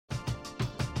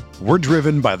We're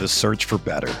driven by the search for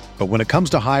better. But when it comes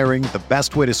to hiring, the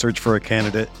best way to search for a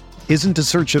candidate isn't to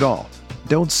search at all.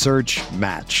 Don't search,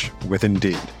 match with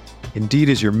Indeed. Indeed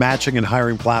is your matching and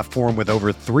hiring platform with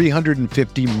over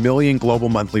 350 million global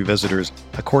monthly visitors,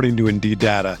 according to Indeed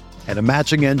data, and a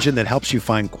matching engine that helps you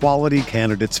find quality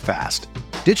candidates fast.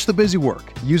 Ditch the busy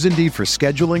work. Use Indeed for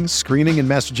scheduling, screening, and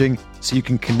messaging so you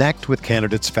can connect with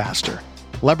candidates faster.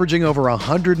 Leveraging over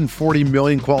 140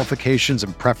 million qualifications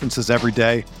and preferences every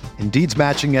day, Indeed's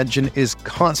matching engine is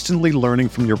constantly learning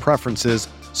from your preferences,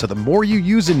 so the more you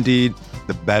use Indeed,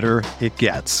 the better it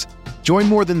gets. Join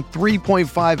more than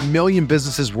 3.5 million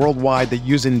businesses worldwide that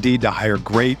use Indeed to hire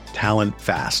great talent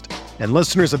fast. And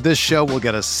listeners of this show will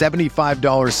get a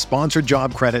 $75 sponsored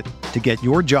job credit to get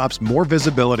your jobs more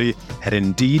visibility at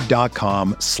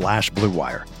Indeed.com/Blue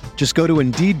Wire. Just go to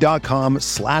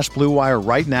Indeed.com/Blue Wire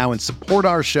right now and support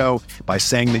our show by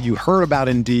saying that you heard about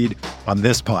Indeed on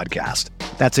this podcast.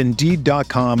 That's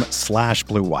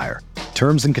Indeed.com/Blue Wire.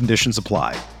 Terms and conditions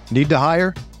apply. Need to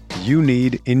hire? You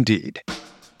need Indeed.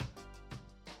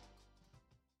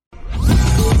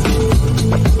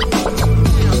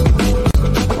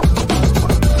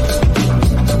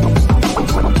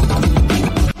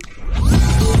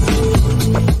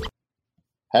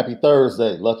 Happy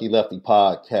Thursday, Lucky Lefty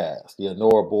Podcast. The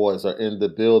Anora boys are in the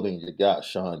building. You got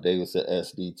Sean Davis at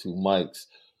SD2 Mics.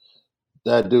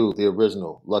 That dude, the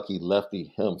original Lucky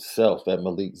Lefty himself at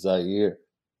Malik Zaire.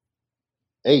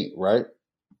 8, right?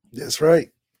 That's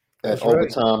right. At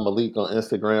Overtime Malik on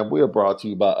Instagram. We are brought to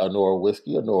you by Anora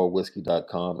Whiskey,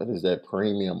 AnoraWhiskey.com. It is that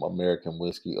premium American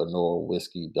whiskey,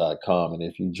 AnoraWhiskey.com. And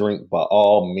if you drink, by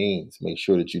all means, make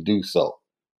sure that you do so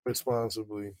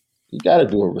responsibly. You got to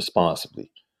do it responsibly.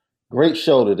 Great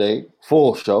show today,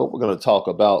 full show. We're going to talk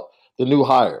about the new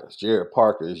hires. Gerad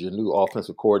Parker is your new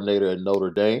offensive coordinator at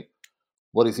Notre Dame.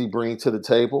 What does he bring to the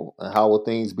table, and how will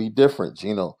things be different?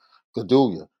 Gino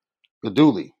Guidugli.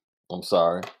 I'm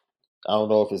sorry. I don't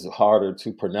know if it's harder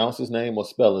to pronounce his name or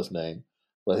spell his name,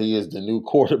 but he is the new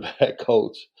quarterback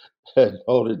coach at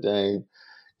Notre Dame.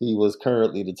 He was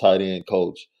currently the tight end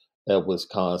coach at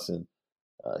Wisconsin.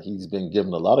 He's been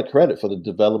given a lot of credit for the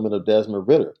development of Desmond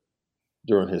Ridder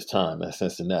during his time at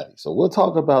Cincinnati. So we'll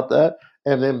talk about that.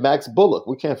 And then Max Bullock,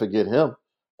 we can't forget him,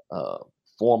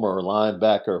 former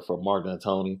linebacker for Mark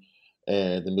D'Antoni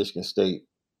and the Michigan State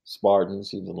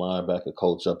Spartans. He was a linebacker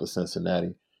coach up at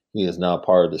Cincinnati. He is now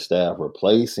part of the staff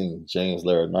replacing James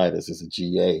Laurinaitis as a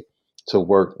GA to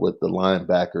work with the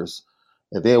linebackers.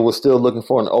 And then we're still looking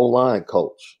for an O-line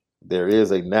coach. There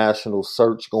is a national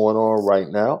search going on right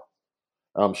now.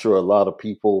 I'm sure a lot of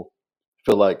people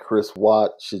feel like Chris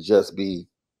Watt should just be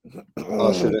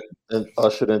ushered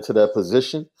into that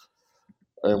position.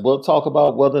 And we'll talk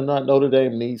about whether or not Notre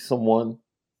Dame needs someone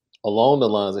along the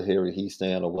lines of Harry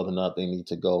Hiestand, or whether or not they need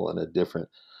to go in a different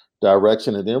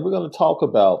direction. And then we're going to talk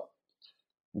about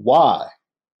why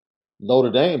Notre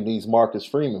Dame needs Marcus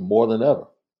Freeman more than ever.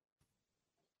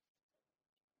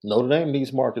 Notre Dame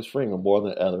needs Marcus Freeman more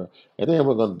than ever. And then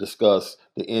we're going to discuss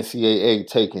the NCAA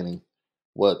taking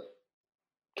what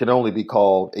can only be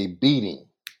called a beating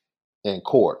in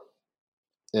court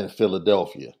in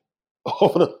Philadelphia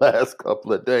over the last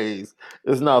couple of days.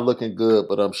 It's not looking good,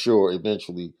 but I'm sure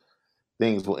eventually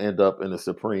things will end up in the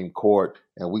Supreme Court.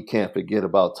 And we can't forget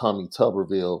about Tommy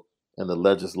Tuberville and the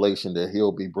legislation that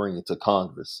he'll be bringing to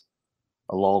Congress,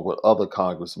 along with other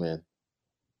congressmen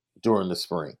during the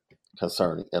spring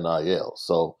concerning NIL.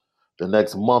 So the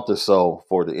next month or so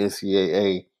for the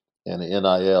NCAA and the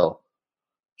NIL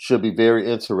should be very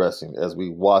interesting as we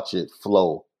watch it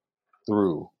flow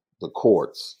through the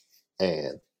courts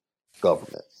and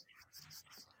government.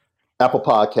 Apple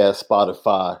Podcasts,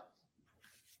 Spotify,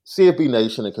 CFB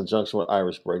Nation in conjunction with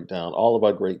Irish Breakdown, all of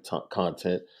our great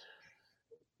content.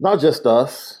 Not just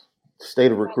us,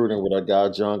 State of Recruiting with our guy,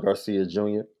 John Garcia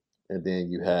Jr. And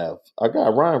then you have our guy,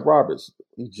 Ryan Roberts.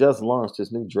 He just launched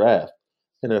his new draft,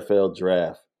 NFL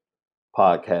Draft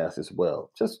podcast as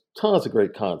well. Just tons of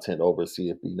great content over at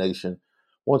CFB Nation.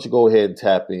 Why don't you go ahead and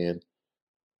tap in.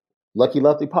 Lucky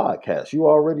Lefty Podcast. You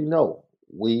already know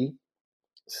we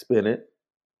spin it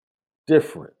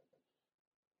different.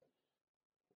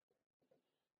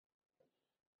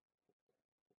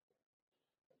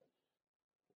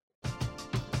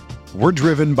 We're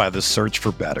driven by the search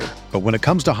for better. But when it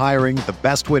comes to hiring, the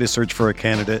best way to search for a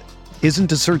candidate isn't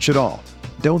to search at all.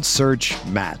 Don't search,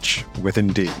 match with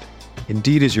Indeed.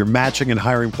 Indeed is your matching and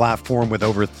hiring platform with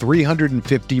over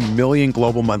 350 million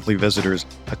global monthly visitors,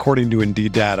 according to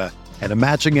Indeed data, and a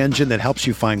matching engine that helps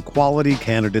you find quality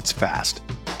candidates fast.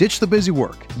 Ditch the busy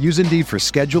work. Use Indeed for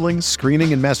scheduling,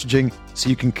 screening, and messaging so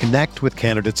you can connect with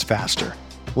candidates faster.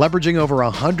 Leveraging over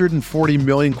 140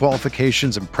 million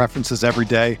qualifications and preferences every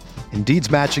day,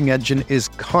 Indeed's matching engine is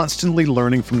constantly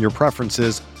learning from your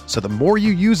preferences, so the more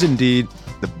you use Indeed,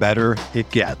 the better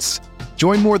it gets.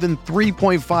 Join more than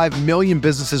 3.5 million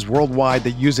businesses worldwide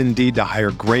that use Indeed to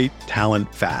hire great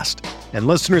talent fast. And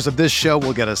listeners of this show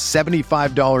will get a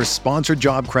 $75 sponsored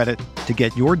job credit to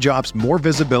get your jobs more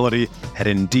visibility at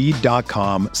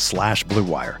Indeed.com/Blue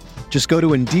Wire. Just go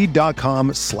to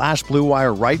Indeed.com/Blue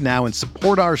Wire right now and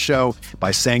support our show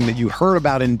by saying that you heard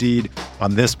about Indeed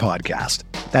on this podcast.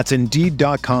 That's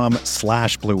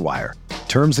Indeed.com/Blue Wire.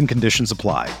 Terms and conditions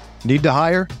apply. Need to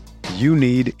hire? You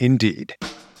need Indeed.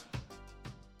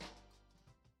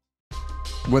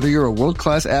 Whether you're a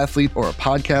world-class athlete or a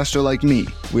podcaster like me,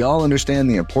 we all understand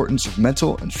the importance of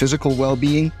mental and physical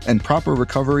well-being and proper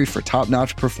recovery for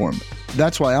top-notch performance.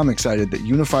 That's why I'm excited that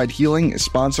Unified Healing is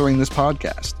sponsoring this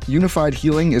podcast. Unified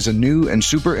Healing is a new and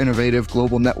super innovative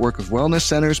global network of wellness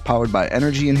centers powered by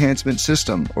Energy Enhancement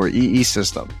System, or EE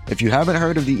System. If you haven't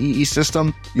heard of the EE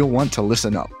System, you'll want to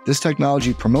listen up. This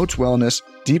technology promotes wellness,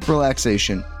 deep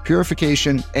relaxation,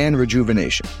 purification, and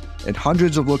rejuvenation. At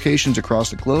hundreds of locations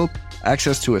across the globe,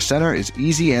 access to a center is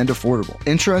easy and affordable.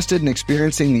 Interested in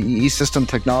experiencing the EE System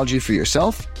technology for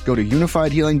yourself? Go to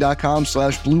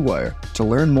unifiedhealing.com/Blue Wire to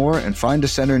learn more and find a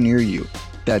center near you.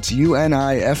 That's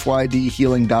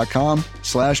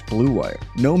UNIFYDhealing.com/Blue Wire.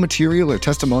 No material or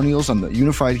testimonials on the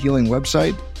Unified Healing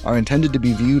website are intended to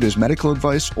be viewed as medical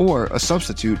advice or a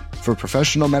substitute for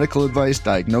professional medical advice,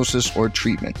 diagnosis, or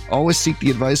treatment. Always seek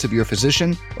the advice of your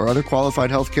physician or other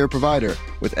qualified healthcare provider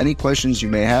with any questions you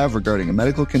may have regarding a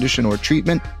medical condition or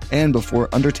treatment and before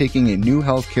undertaking a new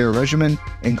healthcare regimen,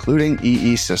 including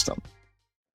EE System.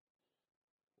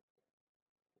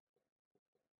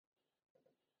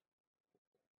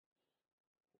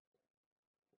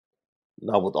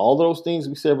 Now, with all those things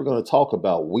we said we're going to talk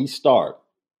about, we start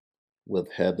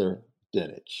with Heather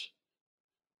Dinich,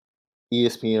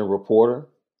 ESPN reporter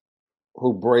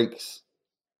who breaks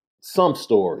some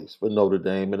stories for Notre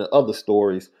Dame, and the other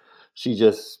stories, she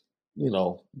just,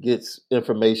 gets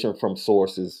information from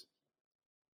sources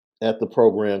at the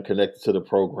program, connected to the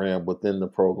program, within the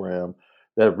program,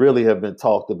 that really have been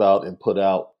talked about and put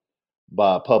out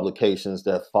by publications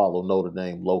that follow Notre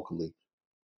Dame locally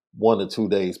 1 or 2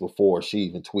 days before she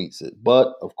even tweets it.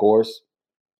 But, of course,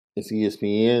 it's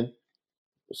ESPN,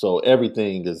 so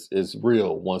everything is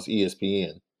real once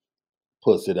ESPN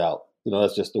puts it out.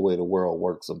 That's just the way the world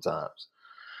works sometimes.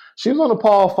 She was on the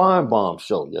Paul Feinbaum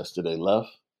show yesterday,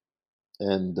 Left,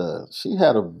 and she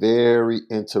had a very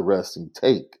interesting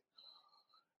take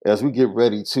as we get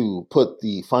ready to put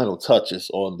the final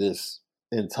touches on this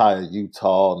entire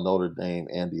Utah, Notre Dame,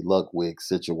 Andy Ludwig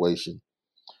situation.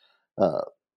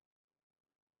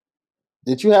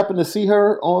 Did you happen to see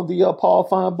her on the Paul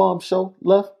Feinbaum show,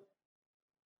 Left?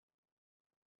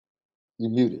 You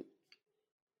muted.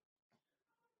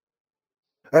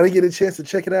 I didn't get a chance to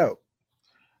check it out.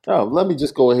 Oh, let me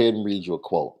just go ahead and read you a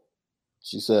quote.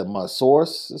 She said, my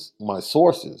sources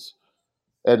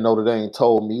at Notre Dame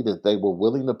told me that they were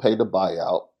willing to pay the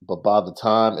buyout, but by the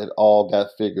time it all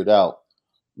got figured out,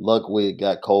 Ludwig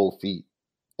got cold feet,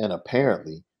 and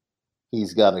apparently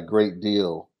he's got a great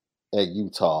deal at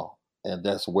Utah, and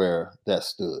that's where that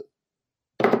stood.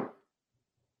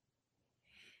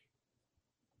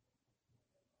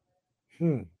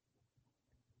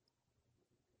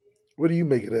 What do you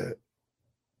make of that?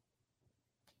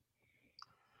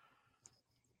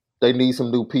 They need some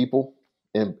new people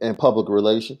in public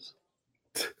relations.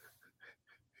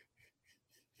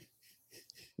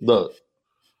 Look,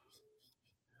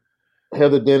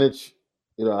 Heather Dinich,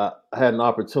 I had an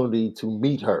opportunity to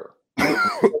meet her.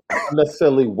 Not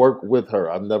necessarily work with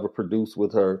her. I've never produced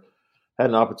with her.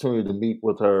 Had an opportunity to meet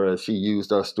with her as she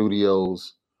used our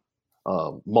studios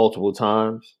multiple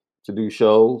times to do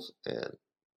shows, and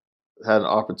had an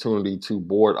opportunity to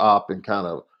board op and kind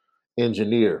of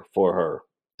engineer for her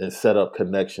and set up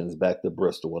connections back to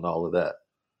Bristol and all of that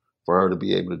for her to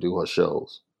be able to do her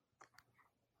shows.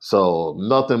 So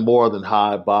nothing more than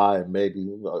high by and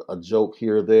maybe a joke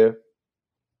here or there.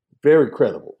 Very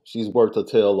credible. She's worked her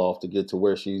tail off to get to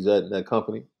where she's at in that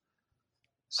company.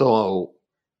 So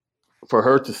for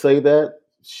her to say that,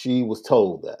 she was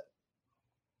told that.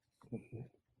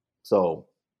 So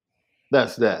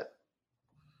that's that.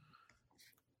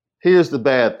 Here's the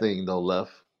bad thing, though,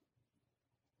 Left.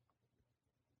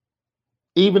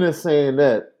 Even in saying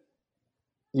that,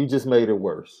 you just made it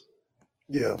worse.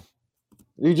 Yeah.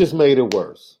 You just made it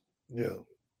worse. Yeah.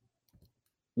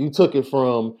 You took it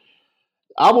from,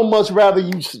 I would much rather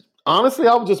you, honestly,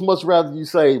 I would just much rather you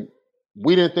say,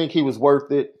 we didn't think he was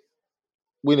worth it.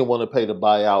 we didn't want to pay the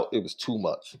buyout. It was too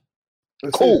much.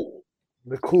 That's it. Cool.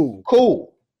 The cool.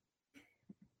 Cool.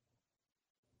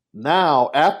 Now,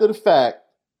 after the fact,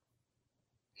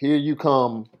 here you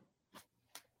come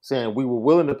saying we were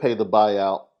willing to pay the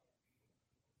buyout,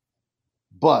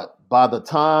 but by the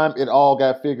time it all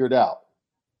got figured out,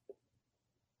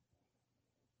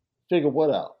 figure what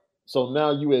out? So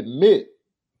now you admit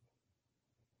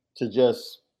to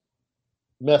just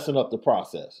messing up the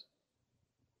process.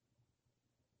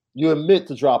 You admit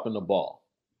to dropping the ball.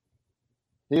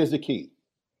 Here's the key.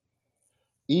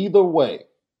 Either way,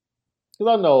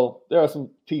 because I know there are some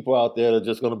people out there that are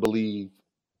just going to believe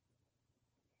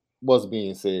what's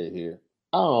being said here.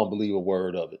 I don't believe a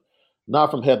word of it.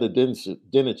 Not from Heather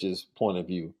Dinich's point of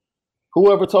view.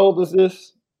 Whoever told us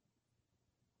this,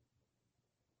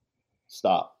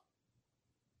 stop.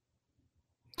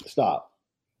 Stop.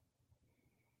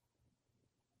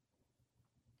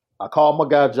 I called my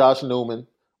guy Josh Newman,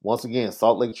 once again,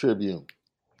 Salt Lake Tribune.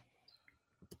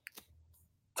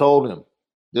 Told him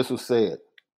this was said.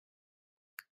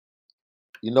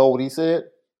 You know what he said?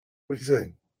 What you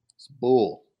say? It's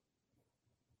bull.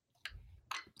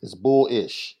 It's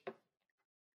bullish.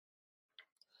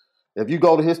 If you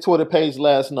go to his Twitter page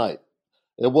last night,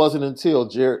 it wasn't until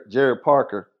Jared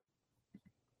Parker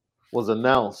was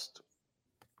announced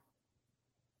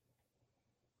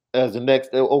as the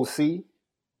next OC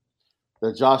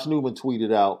that Josh Newman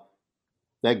tweeted out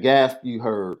that gasp you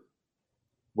heard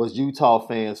was Utah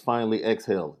fans finally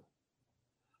exhaling,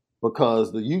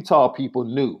 because the Utah people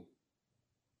knew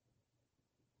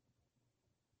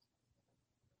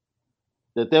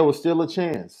that there was still a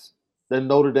chance that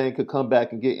Notre Dame could come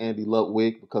back and get Andy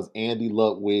Ludwig, because Andy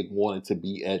Ludwig wanted to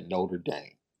be at Notre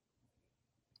Dame.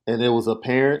 And it was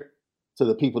apparent to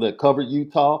the people that covered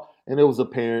Utah, and it was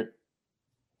apparent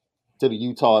to the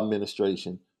Utah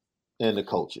administration and the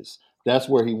coaches. That's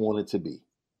where he wanted to be.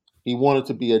 He wanted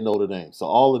to be at Notre Dame. So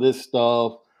all of this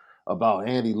stuff about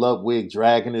Andy Ludwig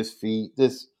dragging his feet,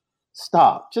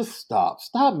 stop. Just stop.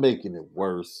 Stop making it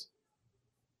worse.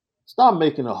 Stop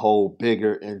making the hole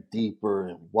bigger and deeper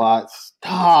and wide.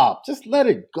 Stop. Just let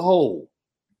it go.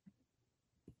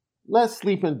 Let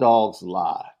sleeping dogs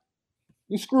lie.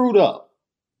 You screwed up.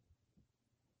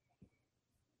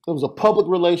 It was a public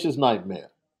relations nightmare.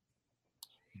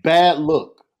 Bad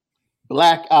look.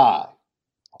 Black eye.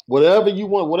 Whatever you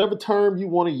want, whatever term you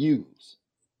want to use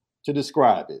to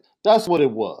describe it. That's what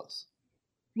it was.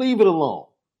 Leave it alone.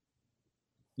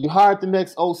 You hired the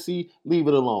next OC, leave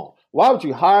it alone. Why would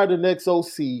you hire the next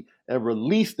OC and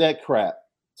release that crap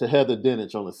to Heather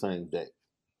Dinich on the same day?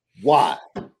 Why?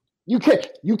 You can't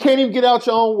even get out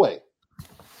your own way.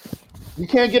 You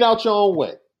can't get out your own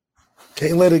way.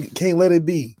 Can't let it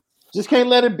be. Just can't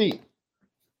let it be.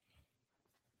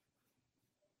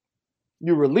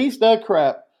 You release that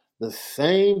crap the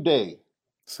same day.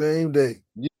 Same day.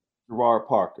 Gerard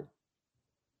Parker,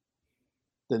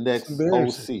 the next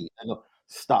OC.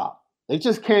 Stop. They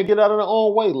just can't get out of their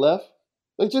own way, Left.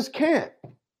 They just can't.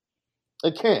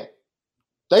 They can't.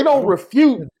 They don't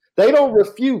refute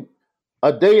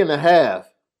a day and a half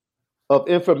of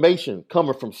information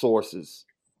coming from sources.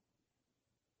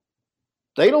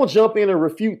 They don't jump in and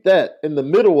refute that in the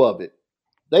middle of it.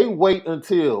 They wait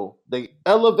until they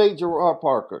elevate Gerard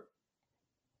Parker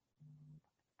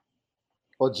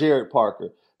or Jared Parker.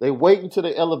 They wait until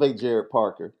they elevate Jared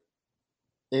Parker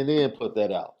and then put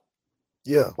that out.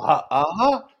 Yeah.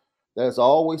 There's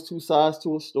always two sides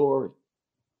to a story.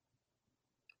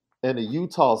 And the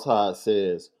Utah side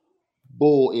says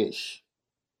bullish.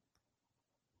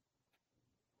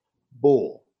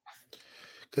 Bull.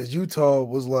 Because Utah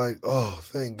was like, oh,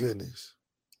 thank goodness.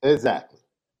 Exactly.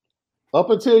 Up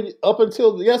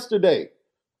until yesterday,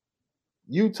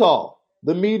 Utah,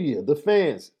 the media, the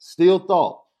fans still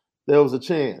thought there was a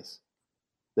chance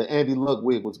that Andy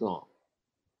Ludwig was gone.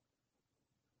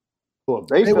 So if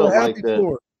they felt like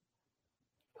that,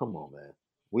 come on, man.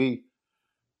 We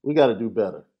got to do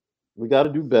better. We got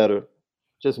to do better.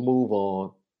 Just move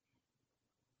on.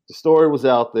 The story was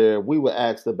out there. We were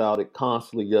asked about it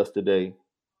constantly yesterday.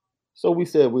 So we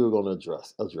said we were going to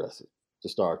address it to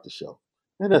start the show.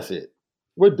 And that's it.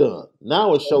 We're done.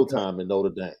 Now it's showtime in Notre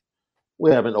Dame.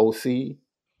 We have an OC,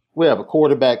 we have a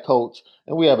quarterback coach,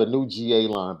 and we have a new GA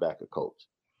linebacker coach.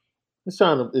 It's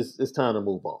time to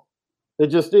move on. It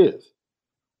just is.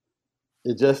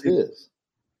 It just is.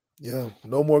 Yeah.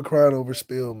 No more crying over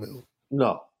spilled milk.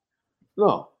 No.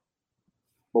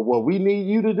 But what we need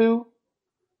you to do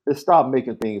is stop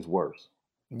making things worse.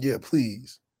 Yeah,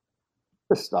 please.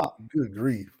 Just stop. Good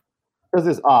grief. Because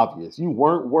it's obvious. You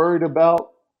weren't worried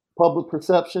about public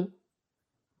perception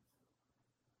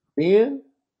then.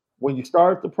 when you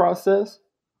start the process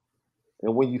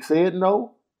and when you said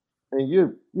no, and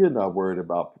you're not worried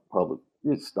about public,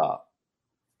 you stop.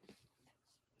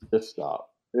 Just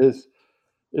stop. It's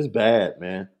bad,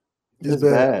 man. It's It's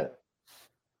bad. bad.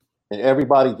 And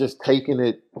everybody just taking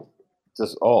it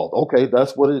just okay,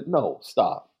 that's what it no,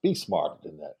 stop. Be smarter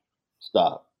than that.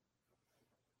 Stop.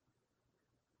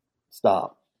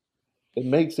 Stop. It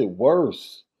makes it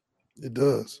worse. It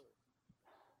does.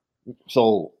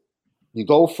 So you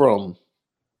go from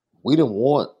we didn't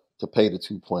want to pay the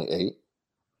 2.8.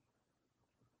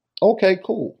 Okay,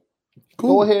 cool.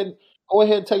 Cool. Go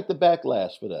ahead and take the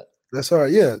backlash for that. That's all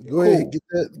right. Yeah. Go ahead and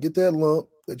Cool. get that lump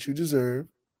that you deserve.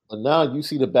 But now you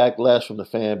see the backlash from the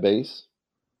fan base.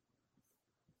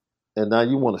 And now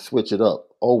you want to switch it up.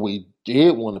 Oh, we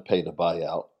did want to pay the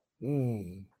buyout,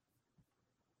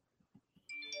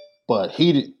 but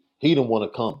he didn't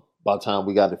want to come by the time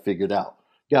we got it figured out.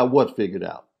 Got what figured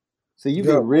out? See, you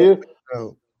get real.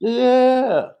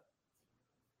 Yeah.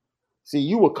 See,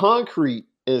 you were concrete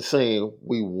in saying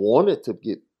we wanted to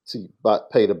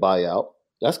pay the buyout.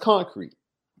 That's concrete.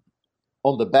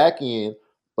 On the back end,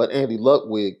 but Andy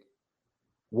Ludwig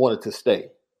wanted to stay.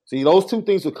 See, those two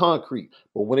things were concrete.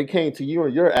 But when it came to you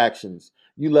and your actions,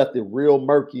 you left it real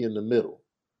murky in the middle.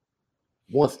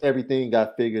 Once everything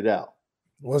got figured out.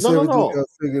 Got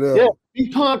figured out. Yeah, be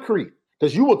concrete.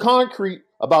 Because you were concrete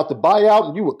about the buyout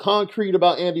and you were concrete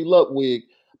about Andy Ludwig.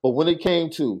 But when it came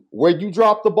to where you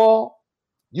dropped the ball,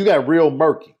 you got real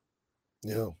murky.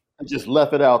 Yeah. And just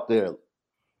left it out there.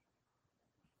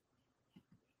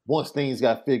 Once things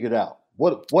got figured out.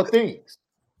 What things?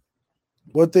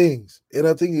 What things? And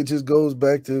I think it just goes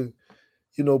back to,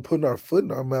 putting our foot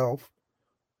in our mouth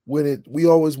when we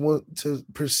always want to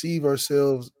perceive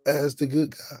ourselves as the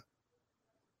good guy.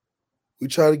 We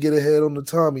try to get ahead on the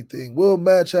Tommy thing. We'll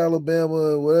match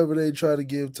Alabama and whatever they try to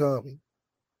give Tommy.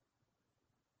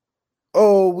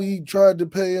 Oh, we tried to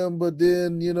pay him, but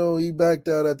then, he backed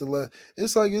out at the last.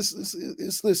 It's like,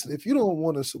 it's listen, if you don't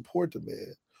want to support the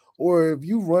man, or if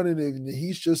you running it and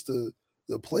he's just the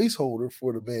placeholder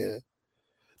for the man,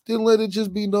 then let it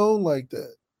just be known like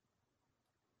that.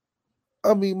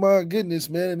 I mean, my goodness,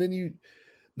 man. And then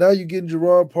now you're getting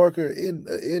Gerard Parker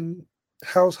in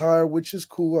house hire, which is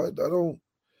cool. I don't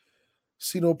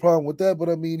see no problem with that. But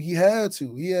I mean, he had to.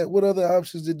 What other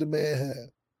options did the man have?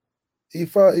 He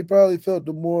probably felt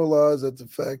demoralized at the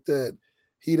fact that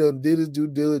he done did his due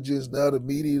diligence. Now the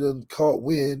media done caught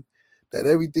wind that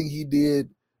everything he did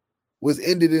was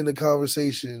ended in a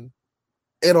conversation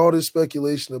and all this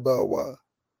speculation about why.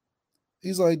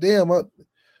 He's like, damn,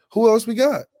 who else we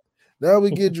got? Now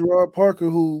we get Gerard Parker,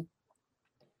 who,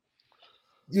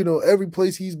 every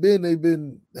place he's been,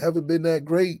 haven't been that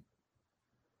great.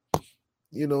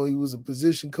 He was a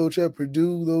position coach at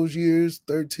Purdue those years,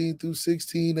 13 through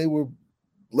 16. They were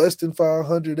less than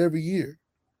 500 every year.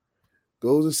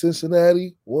 Goes to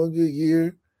Cincinnati, one good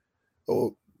year.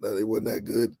 Oh, no, they wasn't that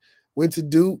good. Went to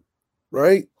Duke,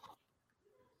 right?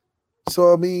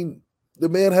 So, I mean, the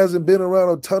man hasn't been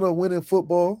around a ton of winning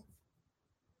football.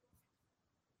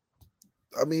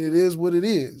 I mean, it is what it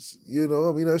is. I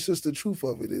mean, that's just the truth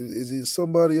of it. Is he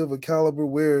somebody of a caliber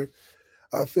where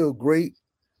I feel great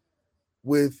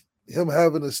with him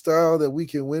having a style that we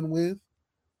can win with?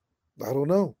 I don't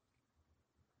know.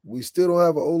 We still don't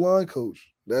have an O-line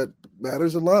coach. That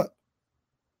matters a lot.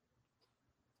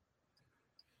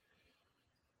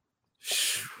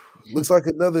 Looks like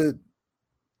another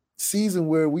season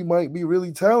where we might be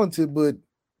really talented, but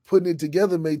putting it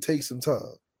together may take some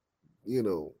time,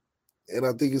 And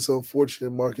I think it's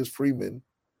unfortunate Marcus Freeman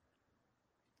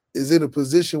is in a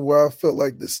position where I felt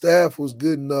like the staff was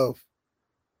good enough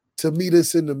to meet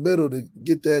us in the middle to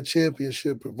get that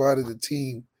championship, provided the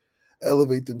team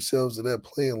elevate themselves to that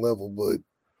playing level. But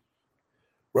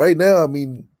right now, I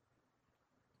mean,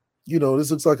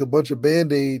 this looks like a bunch of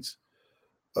Band-Aids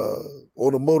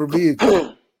on a motor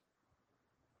vehicle.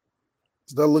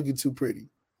 It's not looking too pretty.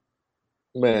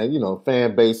 Man,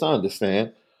 fan base, I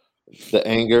understand the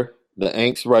anger, the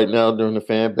angst right now during the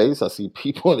fan base. I see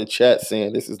people in the chat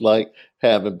saying this is like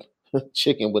having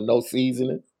chicken with no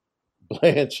seasoning,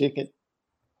 bland chicken.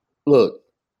 Look,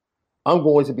 I'm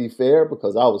going to be fair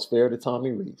because I was fair to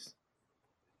Tommy Rees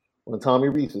when Tommy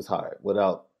Rees was hired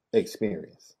without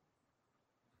experience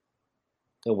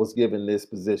and was given this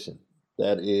position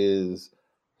that is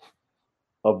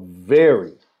a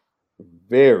very,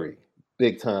 very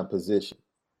big-time position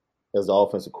as the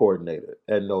offensive coordinator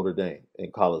at Notre Dame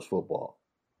in college football.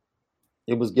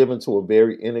 It was given to a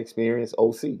very inexperienced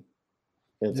OC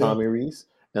in Tommy Rees,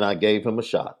 and I gave him a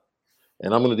shot.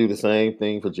 And I'm going to do the same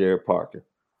thing for Jared Parker.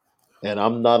 And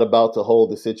I'm not about to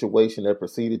hold the situation that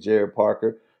preceded Jared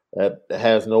Parker that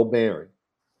has no bearing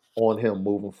on him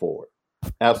moving forward.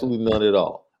 Absolutely none at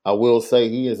all. I will say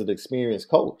he is an experienced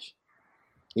coach.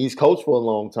 He's coached for a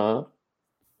long time.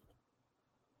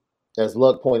 As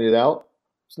Luck pointed out,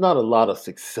 it's not a lot of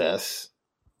success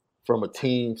from a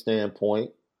team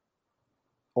standpoint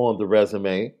on the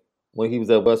resume. When he was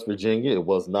at West Virginia, it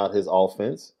was not his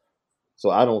offense. So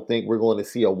I don't think we're going to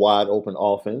see a wide open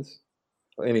offense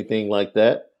or anything like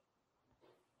that.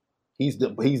 He's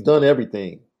done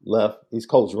everything left. He's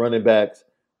coached running backs.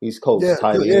 He's coached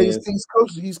tight ends.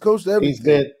 He's coached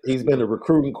everything. He's been a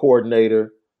recruiting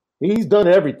coordinator. He's done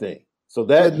everything. So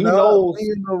that but he not knows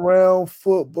being around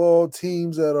football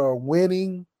teams that are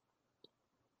winning.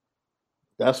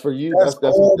 That's for you. That's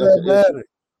all that matters.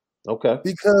 Okay.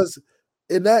 Because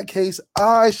in that case,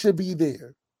 I should be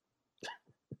there.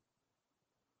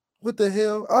 What the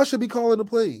hell? I should be calling the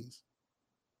plays.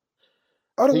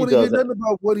 I don't want to hear nothing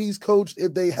about what he's coached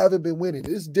if they haven't been winning.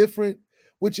 It's different,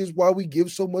 which is why we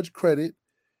give so much credit,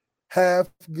 half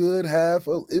good, half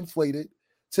inflated,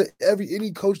 to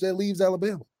any coach that leaves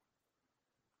Alabama.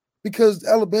 Because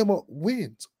Alabama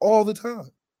wins all the time.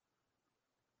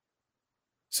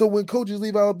 So when coaches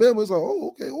leave Alabama, it's like,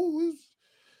 oh, okay,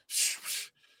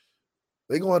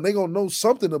 they're gonna know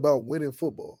something about winning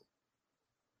football.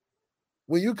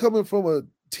 When you're coming from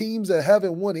teams that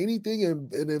haven't won anything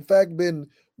and in fact been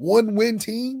one-win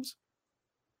teams,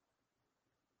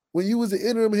 when you was the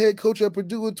interim head coach at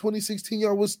Purdue in 2016,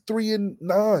 y'all was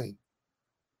 3-9.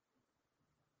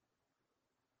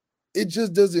 It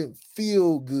just doesn't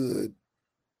feel good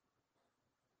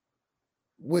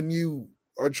when you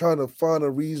are trying to find a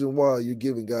reason why you're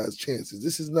giving guys chances.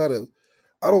 This is not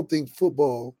I don't think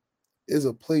football is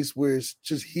a place where it's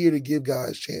just here to give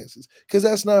guys chances, because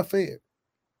that's not fair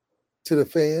to the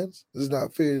fans. It's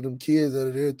not fair to them kids that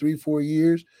are there 3-4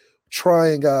 years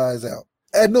trying guys out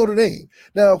at Notre Dame.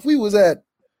 Now, if we was at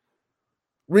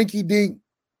rinky-dink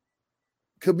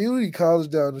community college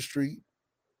down the street,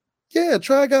 yeah,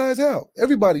 try guys out.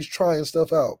 Everybody's trying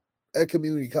stuff out at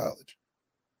community college.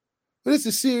 But it's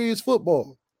a serious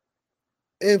football.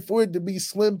 And for it to be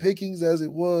slim pickings as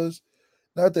it was,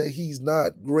 not that he's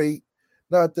not great,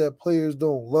 not that players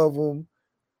don't love him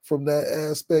from that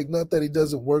aspect, not that he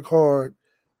doesn't work hard,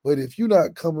 but if you're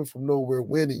not coming from nowhere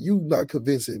winning, you're not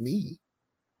convincing me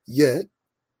yet.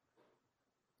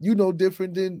 You no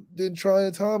different than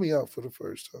trying Tommy out for the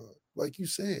first time, like you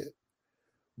said.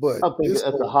 But I think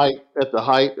at the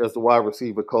height as the wide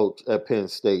receiver coach at Penn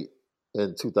State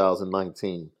in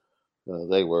 2019,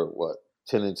 they were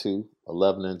 10-2,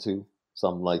 11-2,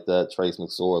 something like that. Trace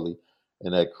McSorley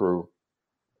and that crew,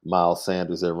 Miles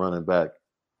Sanders at running back.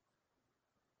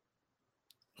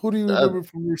 Who do you remember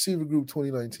from the receiver group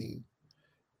 2019?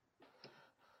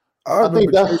 I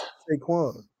remember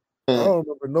Saquon. I don't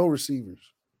remember no receivers.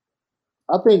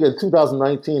 I think in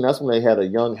 2019, that's when they had a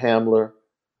young Hamler.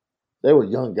 They were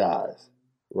young guys,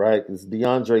 right? Because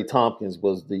DeAndre Tompkins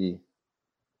was if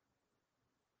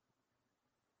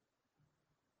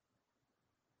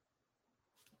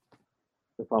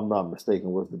I'm not mistaken,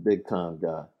 was the big time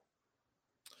guy.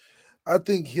 I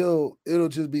think it'll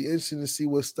just be interesting to see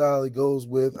what style he goes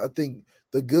with. I think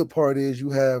the good part is you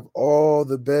have all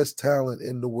the best talent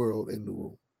in the world in the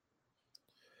room.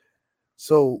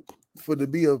 So for to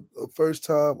be a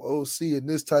first-time OC in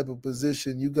this type of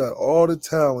position, you got all the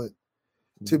talent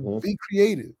to be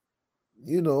creative.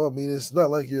 You know, I mean, it's not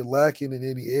like you're lacking in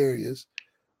any areas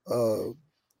of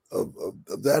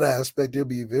that aspect. It'll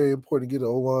be very important to get an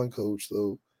O-line coach,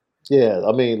 though. Yeah,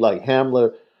 I mean, like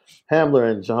Hamler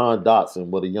and Jahan Dotson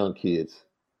were the young kids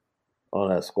on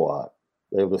that squad.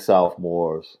 They were the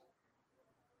sophomores.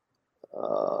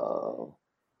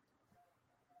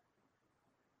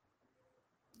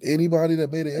 Anybody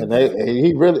that made an impact,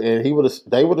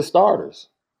 they were the starters.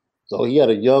 So he had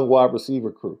a young wide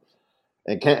receiver crew.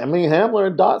 And Hamler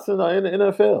and Dotson are in the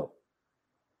NFL.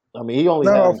 I mean, he only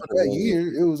not had off of that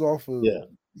year. It was off of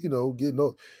getting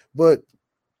old. But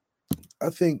I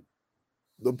think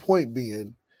the point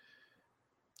being,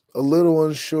 a little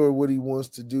unsure what he wants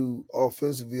to do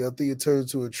offensively. I think it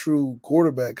turns to a true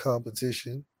quarterback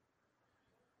competition.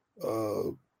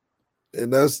 And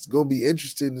that's going to be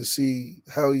interesting to see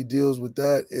how he deals with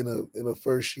that in a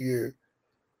first year.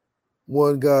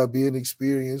 One guy being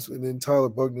experienced, and then Tyler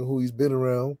Buckner, who he's been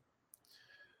around.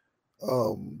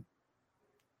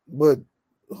 But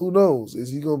who knows? Is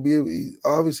he going to be able?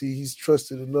 Obviously, he's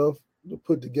trusted enough to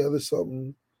put together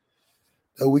something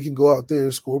that we can go out there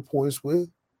and score points with.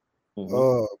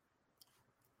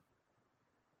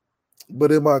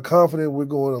 But am I confident we're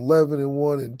going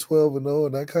 11-1 and 12-0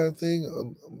 and that kind of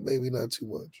thing? Maybe not too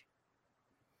much.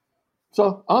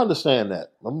 So I understand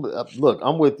that. Look,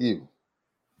 I'm with you.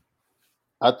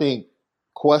 I think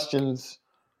questions,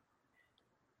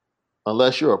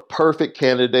 unless you're a perfect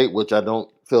candidate, which I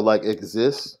don't feel like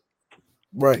exists.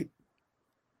 Right.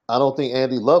 I don't think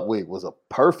Andy Ludwig was a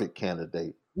perfect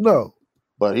candidate. No.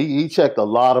 But he checked a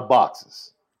lot of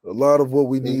boxes. A lot of what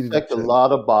we He needed. checked a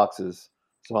lot of boxes.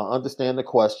 So I understand the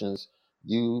questions.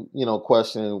 You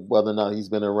question whether or not he's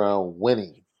been around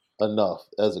winning enough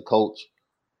as a coach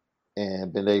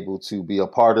and been able to be a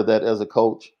part of that as a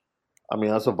coach. I mean,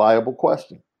 that's a viable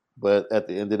question. But at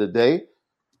the end of the day,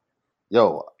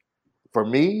 for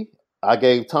me, I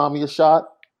gave Tommy a shot.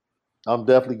 I'm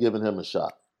definitely giving him a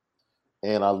shot.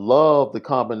 And I love the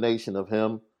combination of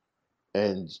him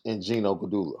and Gino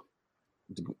Gadula.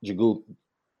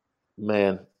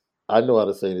 Man, I know how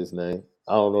to say this name.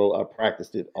 I don't know. I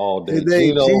practiced it all day.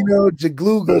 Gino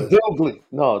Jagluga. Gaduli.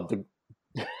 No,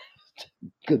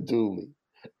 Gaduli.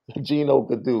 Gino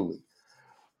Gaduli.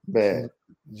 Man.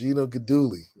 Gino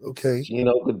Gaduli. Okay.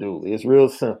 Gino Gaduli. It's real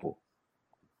simple.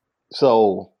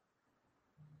 So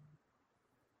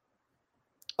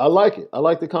I like it. I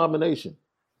like the combination.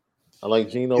 I like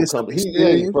Gino.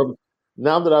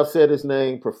 Now that I've said his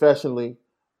name professionally,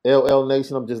 LL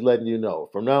Nation, I'm just letting you know.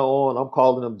 From now on, I'm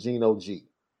calling him Gino G.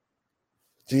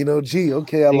 Gino G.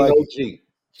 Okay, I like it.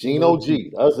 Gino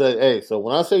G. I said, hey, so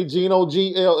when I say Gino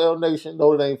G, LL Nation,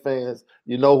 Notre Dame fans,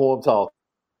 you know who I'm talking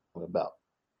about.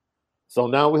 So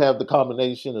now we have the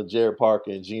combination of Jared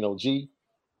Parker and Gino G.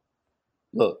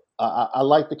 Look, I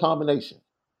like the combination.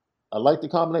 I like the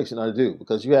combination. I do,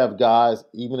 because you have guys,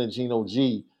 even in Gino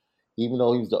G, even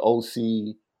though he was the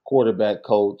OC quarterback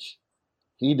coach,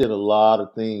 he did a lot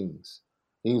of things.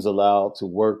 He was allowed to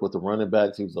work with the running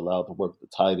backs. He was allowed to work with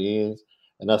the tight ends.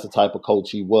 And that's the type of coach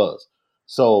he was.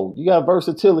 So you got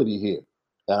versatility here.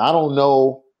 And I don't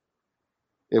know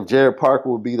if Jared Parker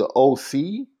would be the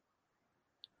OC,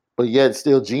 but yet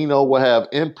still Gino will have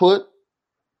input,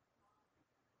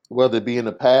 whether it be in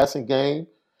the passing game.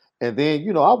 And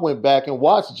then, I went back and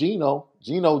watched Gino.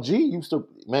 Gino G used to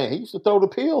throw the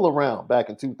pill around back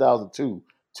in 2002,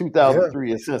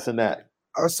 2003 in Cincinnati.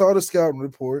 I saw the scouting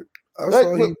report.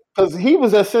 Because he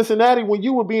was at Cincinnati when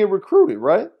you were being recruited,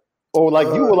 right? Or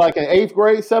you were like in 8th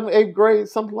grade, 8th grade,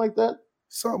 something like that?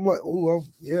 Something like,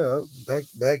 back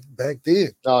then.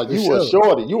 No, you were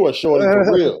shorty. You were shorty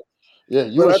for real. Yeah,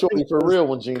 you were shorty for real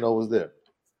when Gino was there.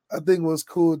 I think what's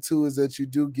cool too is that you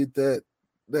do get that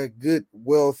good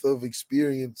wealth of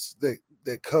experience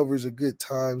that covers a good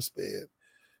time span.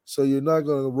 So you're not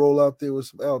going to roll out there with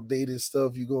some outdated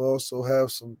stuff. You're going to also have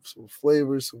some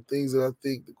flavors, some things that I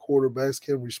think the quarterbacks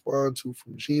can respond to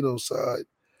from Gino's side.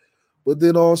 But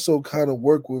then also kind of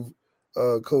work with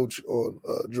Coach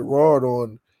Gerard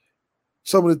on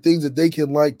some of the things that they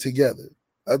can like together.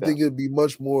 I think it'd be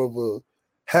much more of a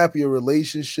happier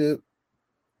relationship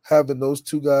having those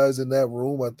two guys in that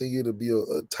room. I think it'll be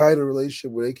a tighter relationship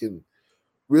where they can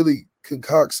really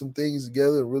concoct some things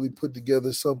together and really put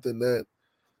together something that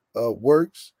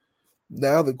works.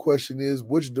 Now the question is,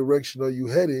 which direction are you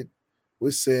headed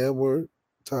with Sam or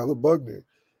Tyler Buchner?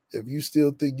 If you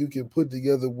still think you can put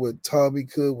together what Tommy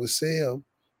could with Sam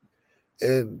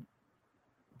and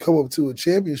come up to a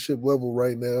championship level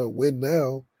right now, win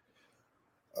now,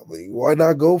 I mean, why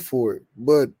not go for it?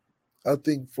 But I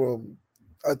think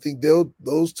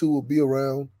those two will be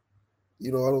around.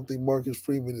 I don't think Marcus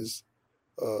Freeman is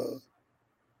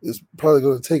probably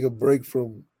going to take a break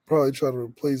from probably trying to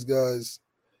replace guys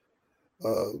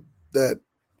that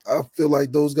I feel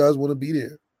like those guys want to be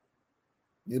there.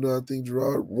 I think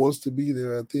Gerard wants to be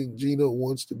there. I think Gino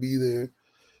wants to be there.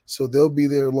 So they'll be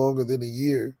there longer than a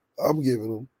year. I'm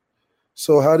giving them.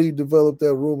 So how do you develop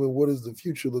that room, and what does the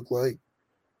future look like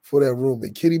for that room?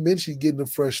 And Kenny Minchey getting a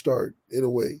fresh start in a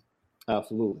way.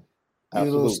 Absolutely.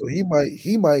 So he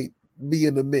might be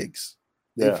in the mix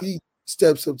if he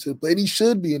steps up to the plate. And he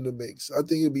should be in the mix. I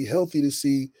think it'd be healthy to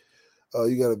see.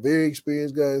 You got a very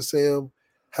experienced guy in Sam.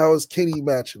 How is Kenny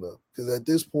matching up? Because at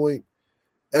this point,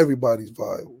 everybody's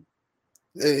viable.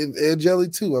 And Jelly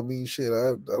too. I mean, shit,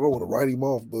 I don't want to write him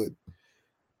off, but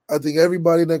I think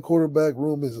everybody in that quarterback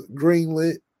room is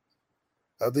greenlit.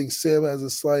 I think Sam has a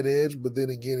slight edge, but then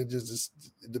again, it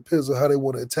depends on how they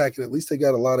want to attack it. At least they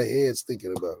got a lot of heads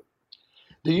thinking about it.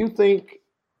 Do you think,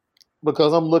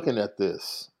 because I'm looking at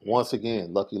this, once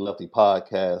again, Lucky Lefty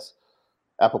Podcast,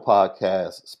 Apple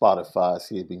Podcasts, Spotify,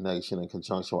 CAB Nation, in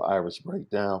conjunction with Irish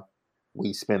Breakdown,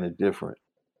 we spin it different.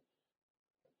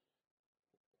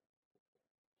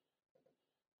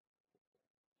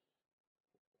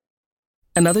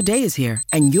 Another day is here,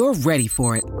 and you're ready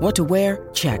for it. What to wear?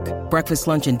 Check. Breakfast,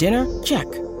 lunch, and dinner? Check.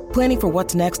 Planning for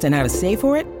what's next and how to save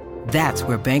for it? That's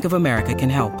where Bank of America can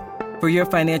help. For your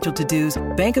financial to-dos,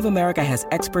 Bank of America has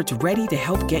experts ready to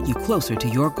help get you closer to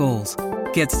your goals.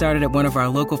 Get started at one of our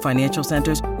local financial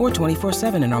centers or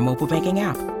 24/7 in our mobile banking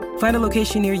app. Find a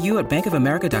location near you at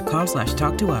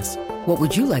bankofamerica.com/talktous. What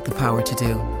would you like the power to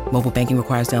do? Mobile banking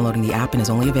requires downloading the app and is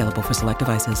only available for select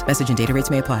devices. Message and data rates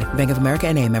may apply. Bank of America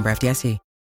N.A., member FDIC.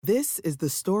 This is the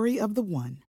story of the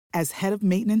one. As head of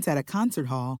maintenance at a concert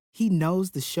hall, he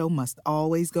knows the show must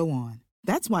always go on.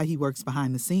 That's why he works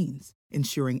behind the scenes,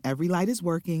 ensuring every light is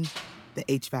working, the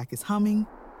HVAC is humming,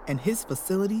 and his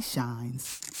facility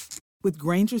shines. With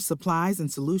Grainger's supplies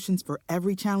and solutions for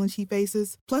every challenge he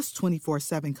faces, plus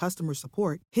 24/7 customer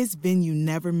support, his venue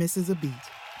never misses a beat.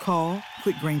 Call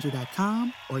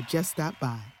quickgrainger.com or just stop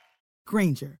by.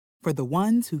 Grainger, for the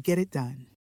ones who get it done.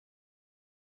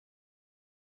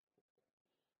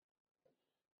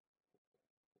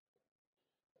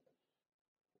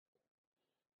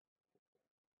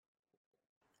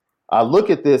 I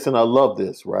look at this and I love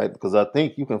this, right? Because I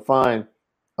think you can find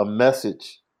a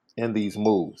message in these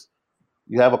moves.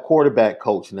 You have a quarterback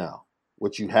coach now,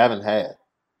 which you haven't had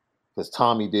because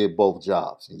Tommy did both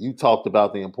jobs. And you talked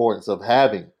about the importance of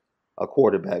having a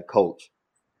quarterback coach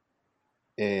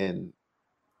in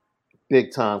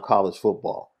big time college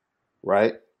football,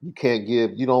 right?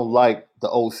 You don't like the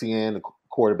OC and the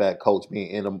quarterback coach being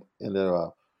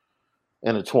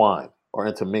intertwined or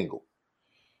intermingled.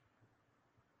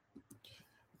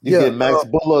 You get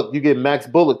Max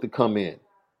Bullock to come in,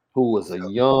 who was a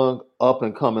young,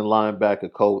 up-and-coming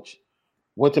linebacker coach.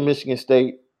 Went to Michigan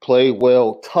State, played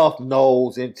well,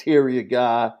 tough-nosed, interior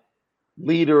guy,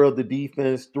 leader of the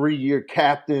defense, 3-year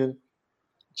captain.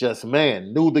 Just,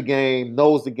 man, knew the game,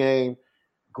 knows the game,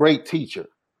 great teacher.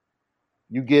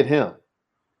 You get him.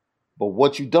 But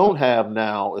what you don't have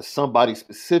now is somebody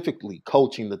specifically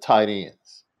coaching the tight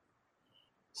ends.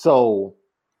 So,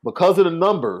 because of the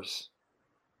numbers,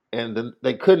 and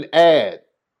they couldn't add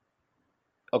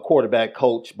a quarterback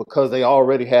coach because they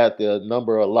already had the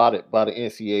number allotted by the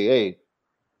NCAA.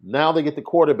 Now they get the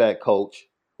quarterback coach.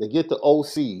 They get the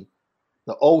OC.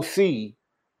 The OC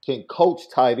can coach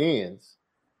tight ends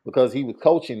because he was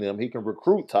coaching them. He can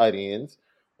recruit tight ends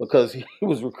because he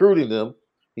was recruiting them.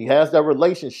 He has that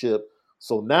relationship.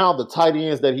 So now the tight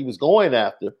ends that he was going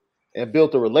after and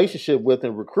built a relationship with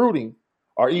and recruiting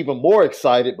are even more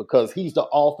excited because he's the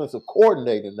offensive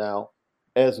coordinator now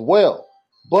as well.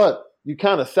 But you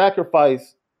kind of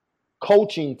sacrifice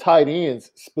coaching tight ends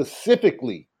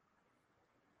specifically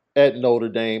at Notre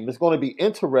Dame. It's going to be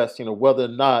interesting of whether or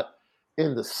not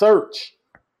in the search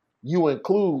you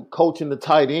include coaching the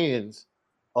tight ends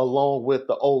along with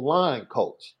the O-line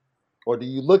coach. Or do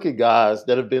you look at guys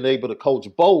that have been able to coach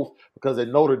both because at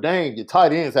Notre Dame, your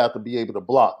tight ends have to be able to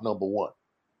block, number one.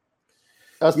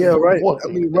 Right. I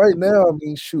mean, right now,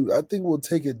 shoot, I think we'll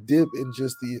take a dip in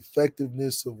just the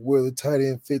effectiveness of where the tight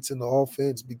end fits in the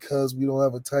offense because we don't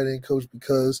have a tight end coach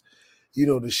because,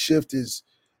 the shift is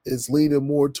leaning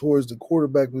more towards the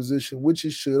quarterback position, which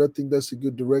it should. I think that's a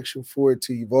good direction for it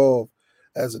to evolve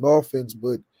as an offense.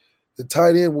 But the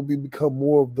tight end will become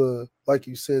more of the, like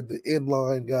you said, the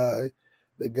inline guy,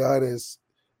 the guy that's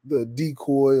the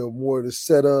decoy or more the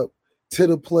setup to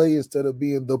the play instead of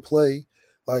being the play.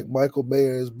 Like Michael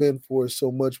Mayer has been for us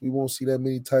so much, we won't see that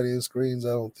many tight end screens,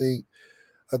 I don't think.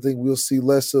 I think we'll see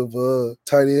less of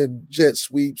tight end jet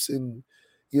sweeps and,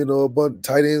 a bunch of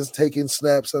tight ends taking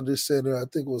snaps under center. I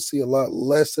think we'll see a lot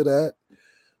less of that.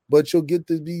 But you'll get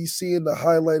to be seeing the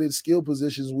highlighted skill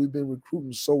positions we've been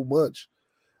recruiting so much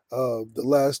the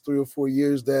last 3 or 4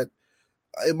 years that,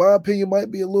 in my opinion, might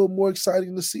be a little more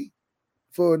exciting to see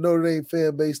for a Notre Dame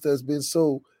fan base that's been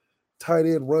so tight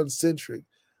end run-centric.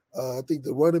 I think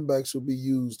the running backs will be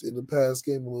used in the pass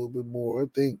game a little bit more. I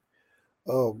think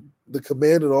the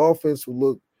command of the offense will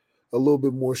look a little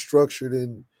bit more structured,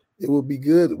 and it will be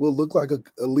good. It will look like a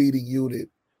leading unit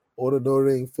on a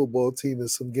Notre Dame football team in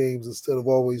some games instead of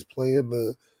always playing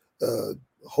the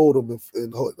hold them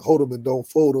and don't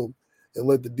fold them and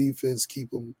let the defense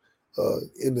keep them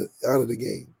out of the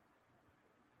game.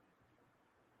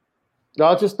 No,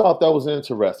 I just thought that was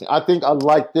interesting. I think I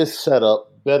like this setup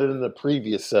better than the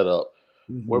previous setup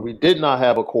where we did not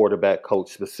have a quarterback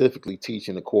coach specifically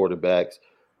teaching the quarterbacks.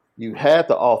 You had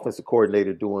the offensive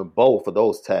coordinator doing both of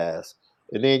those tasks.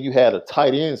 And then you had a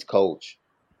tight ends coach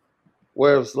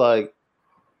where it's like,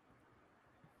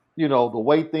 the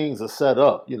way things are set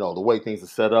up,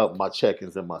 my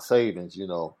check-ins and my savings,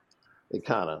 it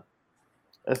kind of,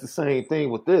 that's the same thing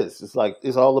with this. It's like,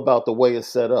 it's all about the way it's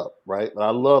set up, right? But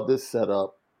I love this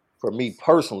setup. for me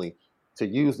personally to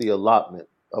use the allotment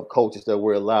of coaches that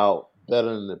were allowed better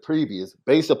than the previous,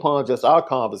 based upon just our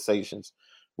conversations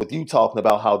with you talking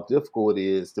about how difficult it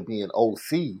is to be an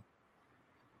OC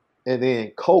and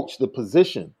then coach the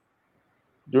position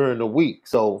during the week.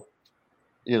 So,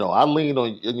 I lean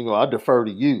on, I defer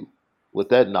to you with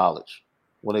that knowledge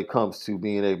when it comes to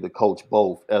being able to coach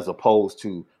both, as opposed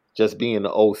to just being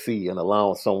the OC and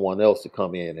allowing someone else to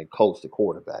come in and coach the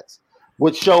quarterbacks.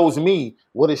 What it shows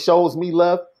me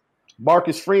left,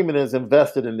 Marcus Freeman is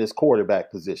invested in this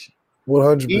quarterback position.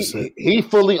 100%. He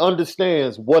fully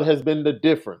understands what has been the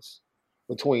difference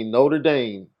between Notre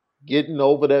Dame getting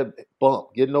over the bump,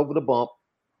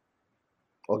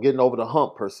 or getting over the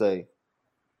hump per se,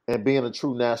 and being a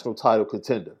true national title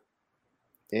contender.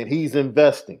 And he's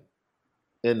investing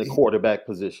in the quarterback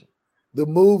position. The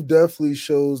move definitely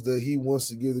shows that he wants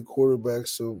to give the quarterback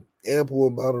some ample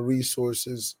amount of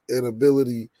resources and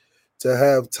ability to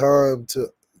have time to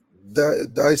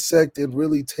dissect and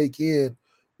really take in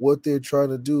what they're trying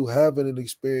to do, having an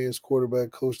experienced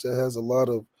quarterback coach that has a lot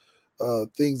of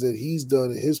things that he's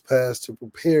done in his past to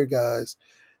prepare guys.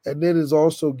 And then it's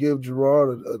also give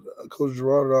Coach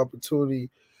Gerard an opportunity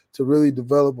to really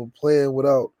develop a plan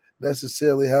without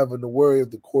necessarily having to worry if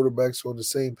the quarterbacks are on the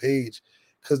same page,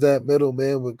 because that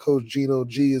middleman with Coach Gino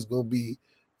G is going to be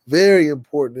very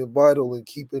important and vital in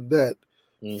keeping that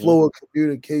flow of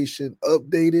communication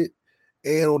updated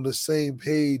and on the same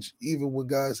page, even when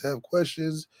guys have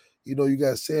questions. You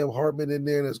got Sam Hartman in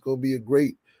there that's going to be a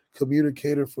great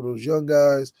communicator for those young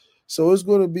guys. So it's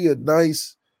going to be a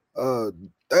nice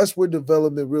that's where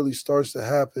development really starts to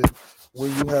happen,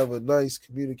 when you have a nice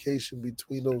communication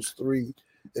between those three,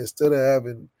 instead of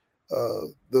having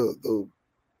the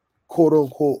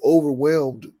quote-unquote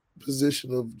overwhelmed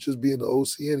position of just being the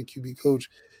OC and a QB coach,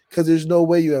 because there's no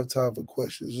way you have time for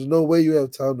questions. There's no way you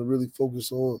have time to really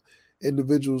focus on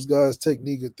individuals, guys'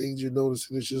 technique, or things you're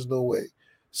noticing. There's just no way.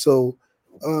 So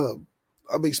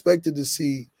I'm expected to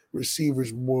see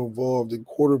receivers more involved and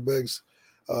quarterbacks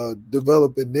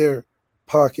developing their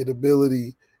pocket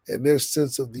ability and their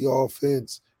sense of the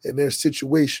offense and their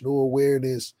situational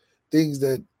awareness, things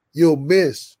that you'll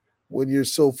miss when you're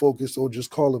so focused on just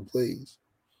calling plays.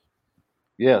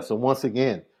 Yeah, so once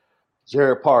again,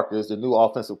 Jared Parker is the new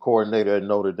offensive coordinator at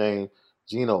Notre Dame.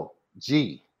 Gino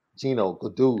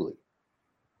Guidugli.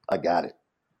 I got it.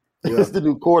 Yeah. He's the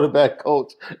new quarterback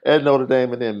coach at Notre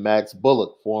Dame. And then Max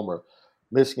Bullock, former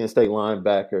Michigan State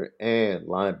linebacker and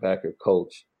linebacker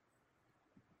coach,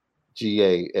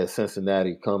 GA at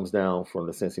Cincinnati, comes down from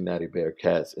the Cincinnati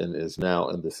Bearcats and is now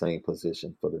in the same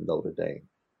position for the Notre Dame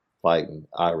Fighting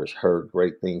Irish. Heard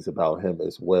great things about him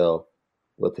as well,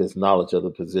 with his knowledge of the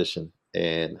position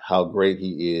and how great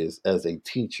he is as a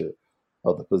teacher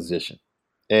of the position.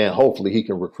 And hopefully he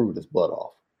can recruit his butt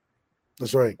off.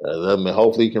 That's right.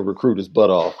 Hopefully he can recruit his butt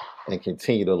off and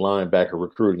continue the linebacker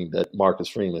recruiting that Marcus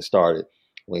Freeman started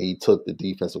when he took the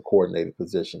defensive coordinator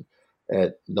position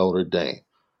at Notre Dame.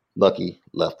 Lucky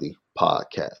Lefty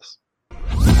Podcast.